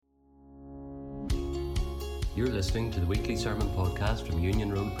You're listening to the weekly sermon podcast from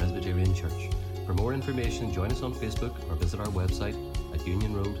Union Road Presbyterian Church. For more information, join us on Facebook or visit our website at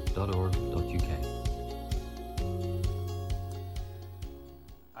unionroad.org.uk.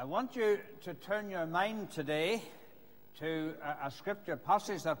 I want you to turn your mind today to a scripture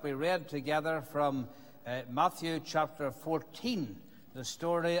passage that we read together from Matthew chapter 14, the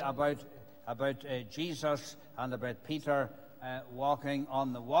story about Jesus and about Peter walking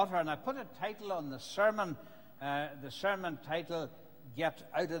on the water. And I put a title on the sermon title, Get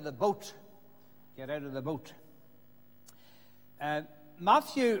Out of the Boat. Get out of the boat.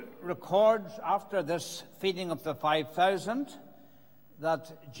 Matthew records after this feeding of the 5,000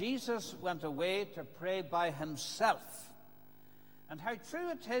 that Jesus went away to pray by himself. And how true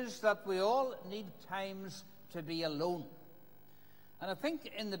it is that we all need times to be alone. And I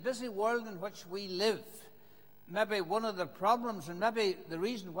think in the busy world in which we live, maybe one of the problems and maybe the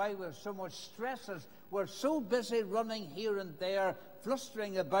reason why we have so much stress is we're so busy running here and there,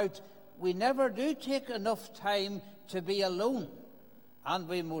 flustering about, we never do take enough time to be alone. And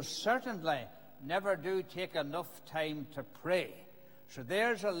we most certainly never do take enough time to pray. So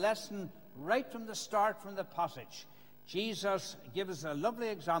there's a lesson right from the start, from the passage. Jesus gives us a lovely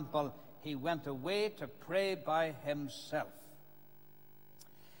example. He went away to pray by himself.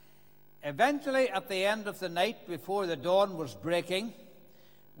 Eventually, at the end of the night, before the dawn was breaking,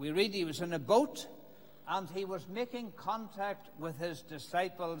 we read he was in a boat and he was making contact with his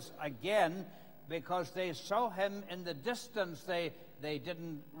disciples again because they saw him in the distance. They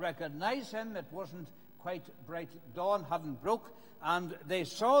didn't recognize him. It wasn't quite bright. Dawn hadn't broke. And they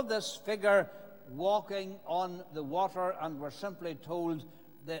saw this figure walking on the water and were simply told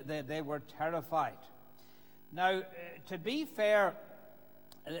that they were terrified. Now, to be fair,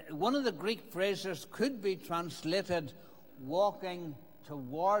 one of the Greek phrases could be translated walking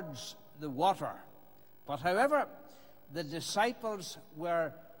towards the water. But however, the disciples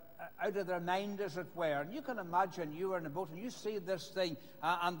were out of their mind, as it were. And you can imagine you were in a boat and you see this thing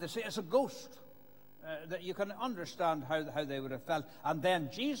and they say it's a ghost. That you can understand how they would have felt. And then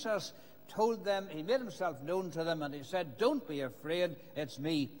Jesus told them, he made himself known to them, and he said, don't be afraid, it's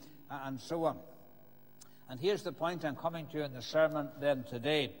me, and so on. And here's the point I'm coming to in the sermon then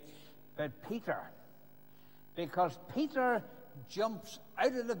today, about Peter. Because Peter jumps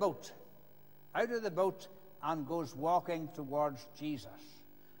out of the boat, and goes walking towards Jesus.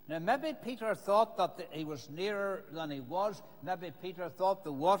 Now, maybe Peter thought that he was nearer than he was. Maybe Peter thought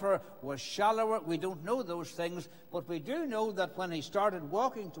the water was shallower. We don't know those things. But we do know that when he started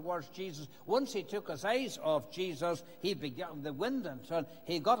walking towards Jesus, once he took his eyes off Jesus, he began, the wind and so on,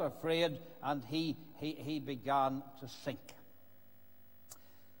 he got afraid and he began to sink.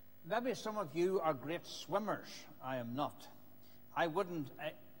 Maybe some of you are great swimmers. I am not. I wouldn't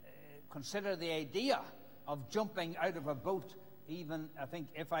consider the idea of jumping out of a boat, even, I think,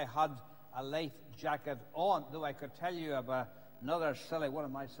 if I had a life jacket on, though I could tell you about one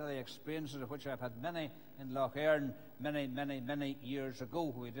of my silly experiences, of which I've had many in Lough Erne many years ago,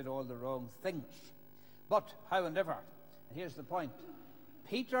 where we did all the wrong things. But, however, here's the point.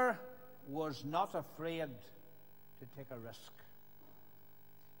 Peter was not afraid to take a risk.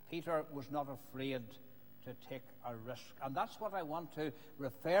 Peter was not afraid to take a risk. And that's what I want to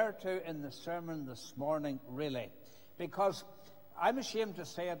refer to in the sermon this morning, really. Because I'm ashamed to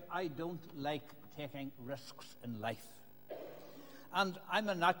say it, I don't like taking risks in life. And I'm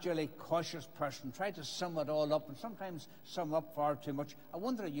a naturally cautious person, try to sum it all up, and sometimes sum up far too much. I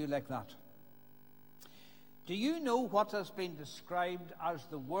wonder, are you like that? Do you know what has been described as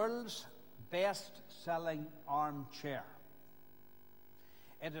the world's best-selling armchair?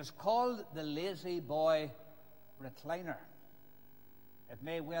 It is called the Lazy Boy Recliner. It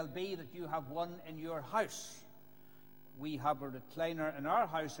may well be that you have one in your house. We have a recliner in our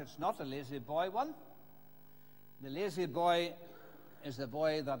house. It's not a Lazy Boy one. The Lazy Boy is the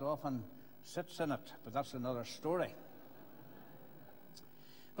boy that often sits in it, but that's another story.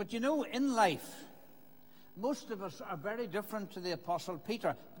 But you know, in life, most of us are very different to the Apostle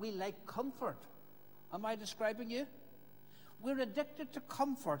Peter. We like comfort. Am I describing you? We're addicted to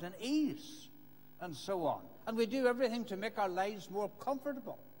comfort and ease and so on. And we do everything to make our lives more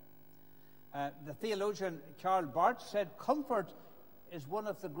comfortable. The theologian Karl Barth said, comfort is one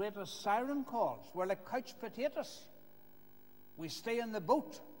of the greatest siren calls. We're like couch potatoes. We stay in the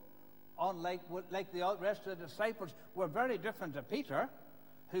boat. Unlike the rest of the disciples, we're very different to Peter,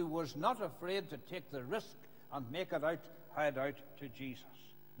 who was not afraid to take the risk and head out to Jesus.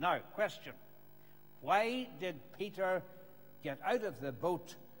 Now, question. Why did Peter get out of the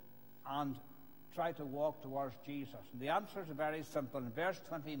boat and try to walk towards Jesus? And the answer is very simple. In verse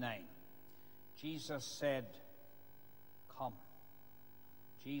 29, Jesus said, "Come."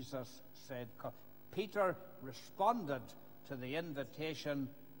 Jesus said, "Come." Peter responded to the invitation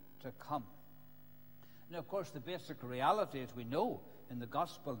to come. Now, of course, the basic reality, as we know in the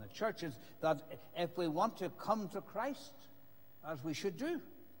gospel and the church, is that if we want to come to Christ, as we should do,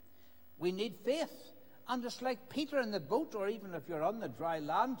 we need faith. And just like Peter in the boat, or even if you're on the dry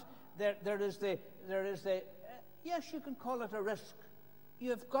land, there is the yes, you can call it a risk.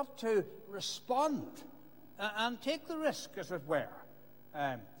 You've got to respond and take the risk, as it were.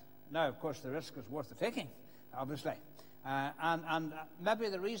 Now, of course, the risk is worth the taking, obviously. And maybe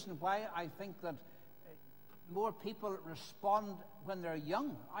the reason why I think that more people respond when they're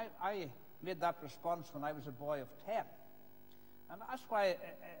young. I made that response when I was a boy of 10. And that's why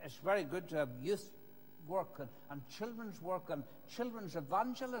it's very good to have youth work and children's work and children's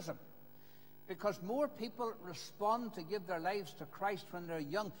evangelism. Because more people respond to give their lives to Christ when they're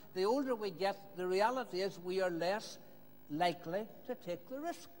young. The older we get, the reality is we are less likely to take the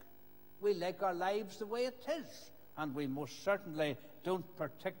risk. We like our lives the way it is. And we most certainly don't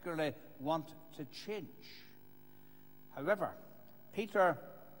particularly want to change. However, Peter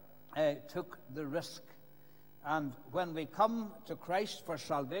took the risk. And when we come to Christ for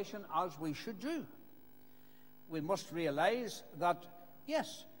salvation, as we should do, we must realize that,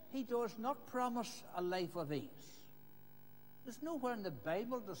 yes, he does not promise a life of ease. There's nowhere in the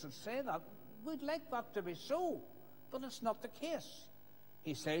Bible does it say that. We'd like that to be so, but it's not the case.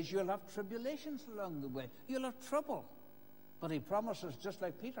 He says you'll have tribulations along the way. You'll have trouble. But he promises, just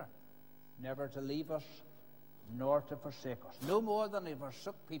like Peter, never to leave us nor to forsake us. No more than he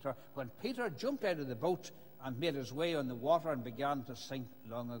forsook Peter when Peter jumped out of the boat and made his way on the water and began to sink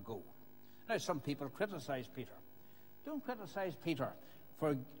long ago. Now, some people criticize Peter. Don't criticize Peter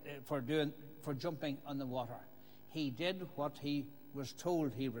for jumping on the water. He did what he was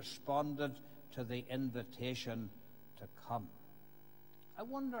told. He responded to the invitation to come. I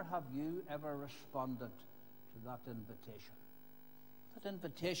wonder, have you ever responded to that invitation? That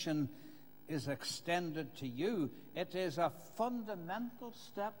invitation is extended to you. It is a fundamental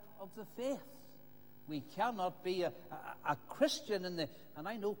step of the faith. We cannot be a Christian and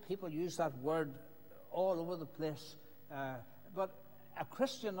I know people use that word all over the place, but a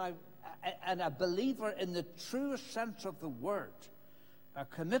Christian and a believer in the truest sense of the word, a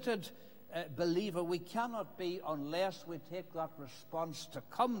committed believer, we cannot be unless we take that response to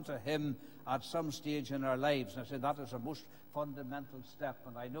come to him at some stage in our lives. And I say that is a most fundamental step,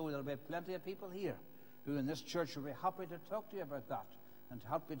 and I know there'll be plenty of people here who in this church will be happy to talk to you about that and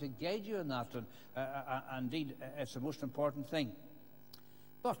help you to guide you in that, and indeed it's the most important thing.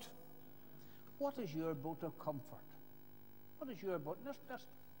 But what is your boat of comfort? What is your boat? Let's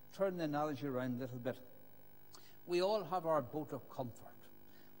turn the analogy around a little bit. We all have our boat of comfort.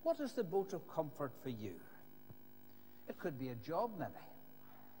 What is the boat of comfort for you? It could be a job, maybe.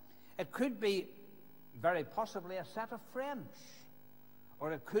 It could be, very possibly, a set of friends.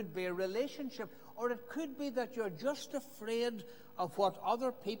 Or it could be a relationship. Or it could be that you're just afraid of what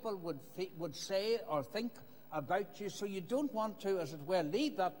other people would say or think about you, so you don't want to, as it were,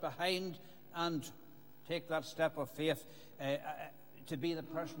 leave that behind and take that step of faith to be the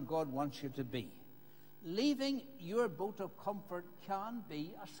person God wants you to be. Leaving your boat of comfort can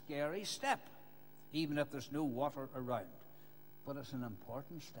be a scary step, even if there's no water around. But it's an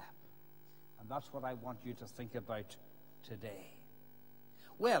important step. And that's what I want you to think about today.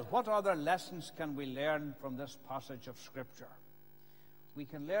 Well, what other lessons can we learn from this passage of Scripture? We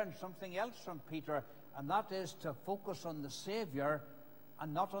can learn something else from Peter, and that is to focus on the Savior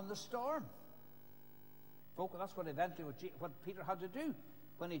and not on the storm. That's what eventually what Peter had to do.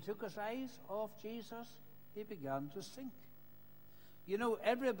 When he took his eyes off Jesus, he began to sink. You know,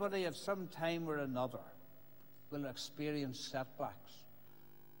 everybody at some time or another will experience setbacks.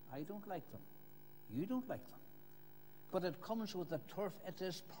 I don't like them. You don't like them. But it comes with the turf. It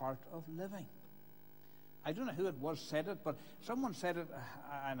is part of living. I don't know who it was said it, but someone said it,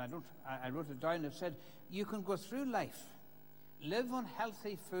 and I wrote it down. It said, you can go through life, live on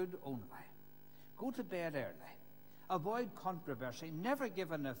healthy food only, go to bed early, avoid controversy, never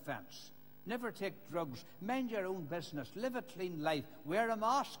give an offense, never take drugs, mind your own business, live a clean life, wear a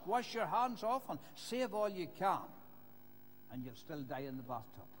mask, wash your hands often, save all you can, and you'll still die in the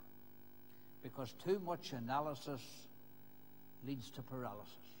bathtub. Because too much analysis leads to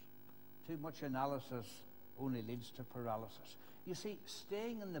paralysis. Too much analysis only leads to paralysis. You see,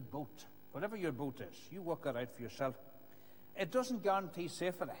 staying in the boat, whatever your boat is, you work it out for yourself, it doesn't guarantee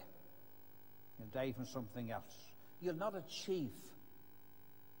safety. You'll die from something else. You'll not achieve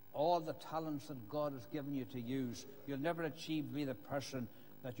all the talents that God has given you to use. You'll never achieve to be the person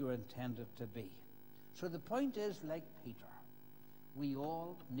that you're intended to be. So the point is, like Peter, we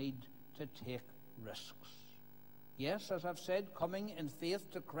all need to take risks. Yes, as I've said, coming in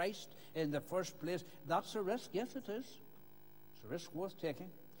faith to Christ in the first place, that's a risk. Yes, it is. It's a risk worth taking.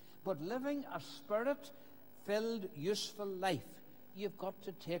 But living a Spirit-filled, useful life, you've got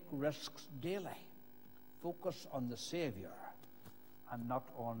to take risks daily. Focus on the Saviour and not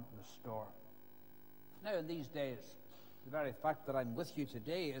on the storm. Now, in these days, the very fact that I'm with you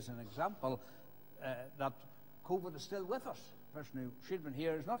today is an example that COVID is still with us. The person who should have been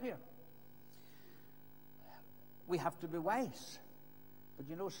here is not here. We have to be wise. But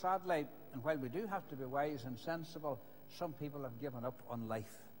you know, sadly, and while we do have to be wise and sensible, some people have given up on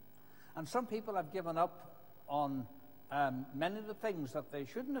life. And some people have given up on many of the things that they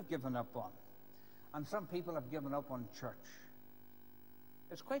shouldn't have given up on. And some people have given up on church.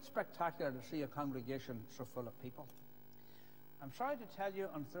 It's quite spectacular to see a congregation so full of people. I'm sorry to tell you,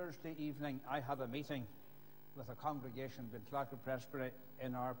 on Thursday evening, I had a meeting with a congregation in Clogher Presbytery,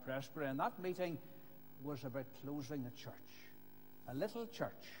 in our presbytery, and that meeting was about closing a church, a little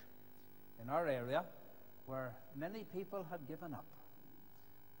church in our area where many people had given up,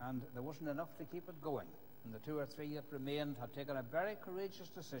 and there wasn't enough to keep it going. And the 2 or 3 that remained had taken a very courageous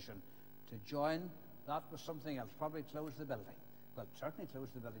decision to join that with something else, probably close the building. Well, certainly close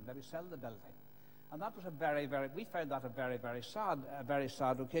the building, maybe sell the building. And that was we found that a very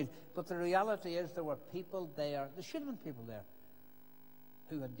sad occasion. But the reality is there were people there, there should have been people there,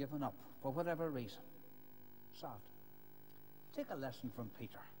 who had given up for whatever reason. Sad. Take a lesson from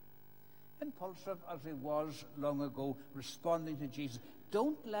Peter. Impulsive as he was long ago, responding to Jesus.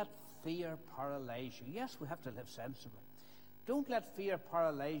 Don't let fear paralyze you. Yes, we have to live sensibly. Don't let fear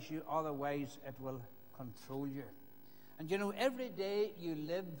paralyze you, otherwise it will control you. And you know, every day you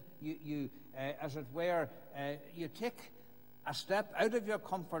live, you as it were, you take a step out of your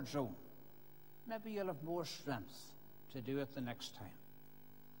comfort zone. Maybe you'll have more strength to do it the next time.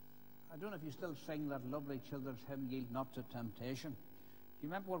 I don't know if you still sing that lovely children's hymn, Yield Not to Temptation. Do you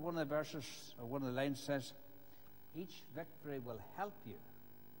remember what one of the verses, or one of the lines says? Each victory will help you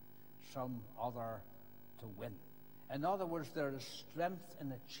some other to win. In other words, there is strength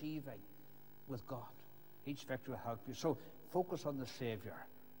in achieving with God. Each victory will help you. So focus on the Saviour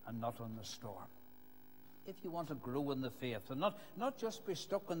and not on the storm. If you want to grow in the faith, and not just be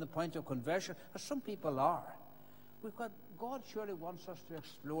stuck on the point of conversion, as some people are, God surely wants us to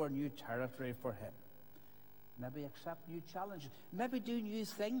explore new territory for Him. Maybe accept new challenges. Maybe do new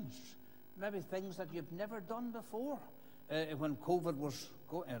things. Maybe things that you've never done before. When COVID was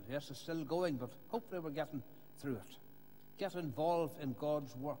going, yes, it's still going, but hopefully we're getting through it. Get involved in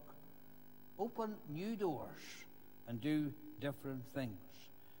God's work. Open new doors and do different things.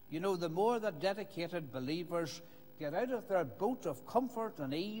 You know, the more that dedicated believers get out of their boat of comfort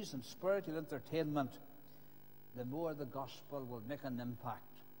and ease and spiritual entertainment, the more the gospel will make an impact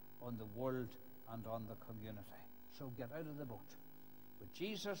on the world and on the community. So get out of the boat with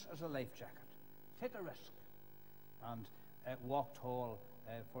Jesus as a life jacket. Take a risk and walk tall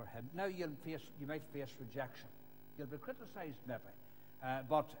for Him. Now you might face rejection. You'll be criticized maybe,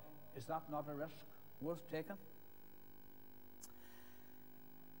 but is that not a risk worth taking?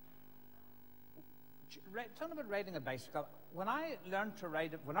 Tell me about riding a bicycle. When I learned to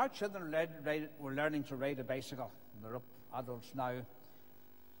ride it, when our children were learning to ride a bicycle, and they're up adults now,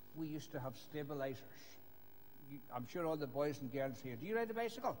 we used to have stabilizers. I'm sure all the boys and girls here, do you ride a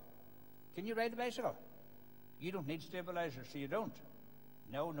bicycle? Can you ride a bicycle? You don't need stabilizers, so you don't.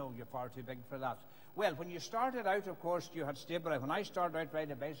 No, you're far too big for that. Well, when you started out, of course, you had stabilizers. When I started out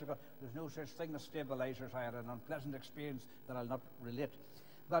riding a bicycle, there's no such thing as stabilizers. I had an unpleasant experience that I'll not relate.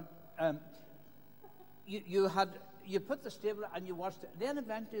 But you put the stabilizer and you watch it. Then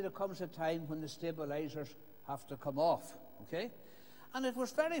eventually there comes a time when the stabilizers have to come off, okay? And it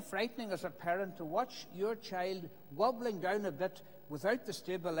was very frightening as a parent to watch your child wobbling down a bit without the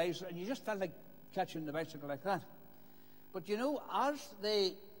stabilizer, and you just felt like catching the bicycle like that. But you know, as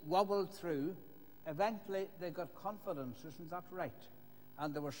they wobbled through, eventually they got confidence, isn't that right?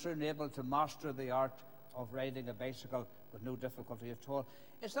 And they were soon able to master the art of riding a bicycle with no difficulty at all.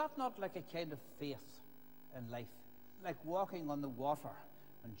 Is that not like a kind of faith in life? Like walking on the water,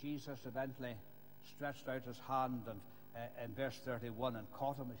 and Jesus eventually stretched out His hand and in verse 31 and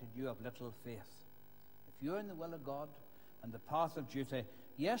caught him and said, "You have little faith." If you're in the will of God and the path of duty,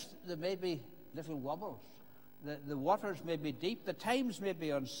 yes, there may be little wobbles. The waters may be deep. The times may be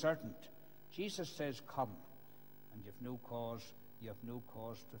uncertain. Jesus says, "Come," and you have no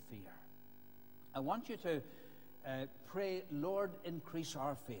cause to fear. I want you to pray, "Lord, increase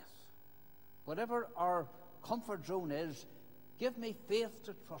our faith." Whatever our comfort zone is, Give me faith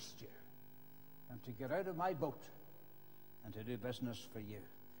to trust you and to get out of my boat and to do business for you.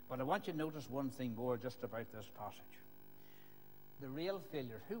 But I want you to notice one thing more just about this passage. The real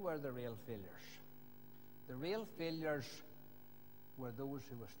failures. Who were the real failures? The real failures were those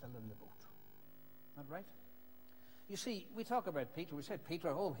who were still in the boat. Isn't that right? You see, we talk about Peter. We said,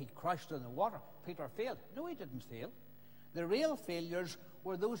 Peter, he crashed in the water. Peter failed. No, he didn't fail. The real failures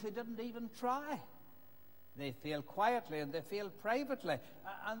were those who didn't even try. They failed quietly and they failed privately.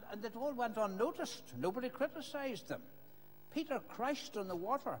 And it all went unnoticed. Nobody criticized them. Peter crashed in the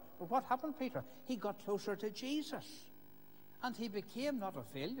water. But what happened, Peter? He got closer to Jesus. And he became not a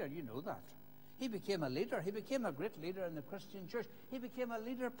failure, you know that. He became a leader. He became a great leader in the Christian church. He became a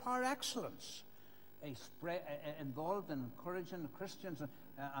leader par excellence. Involved in encouraging Christians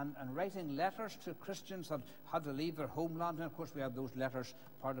and writing letters to Christians that had to leave their homeland. And of course we have those letters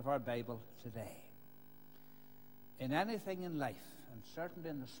part of our Bible today. In anything in life, and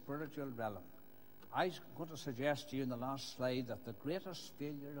certainly in the spiritual realm, I'm going to suggest to you in the last slide that the greatest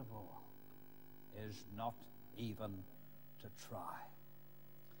failure of all is not even to try.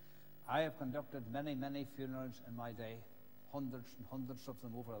 I have conducted many, many funerals in my day, hundreds and hundreds of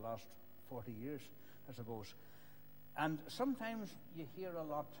them over the last 40 years, I suppose. And sometimes you hear a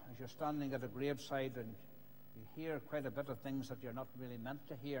lot as you're standing at a graveside, and you hear quite a bit of things that you're not really meant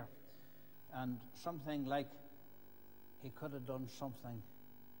to hear. And something like, he could have done something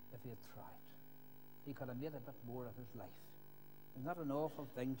if he had tried. He could have made a bit more of his life. Isn't that an awful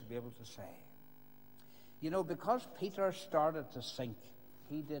thing to be able to say? You know, because Peter started to sink,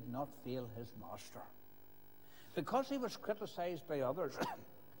 he did not fail his master. Because he was criticized by others,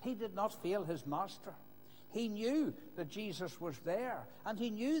 he did not fail his master. He knew that Jesus was there, and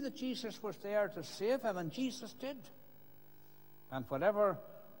he knew that Jesus was there to save him, and Jesus did. And whatever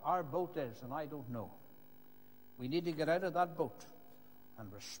our boat is, and I don't know, we need to get out of that boat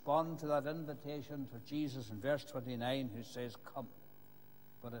and respond to that invitation to Jesus in verse 29, who says, come.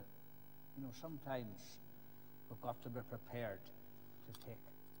 But, sometimes we've got to be prepared to take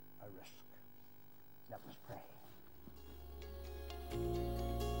a risk. Let us pray.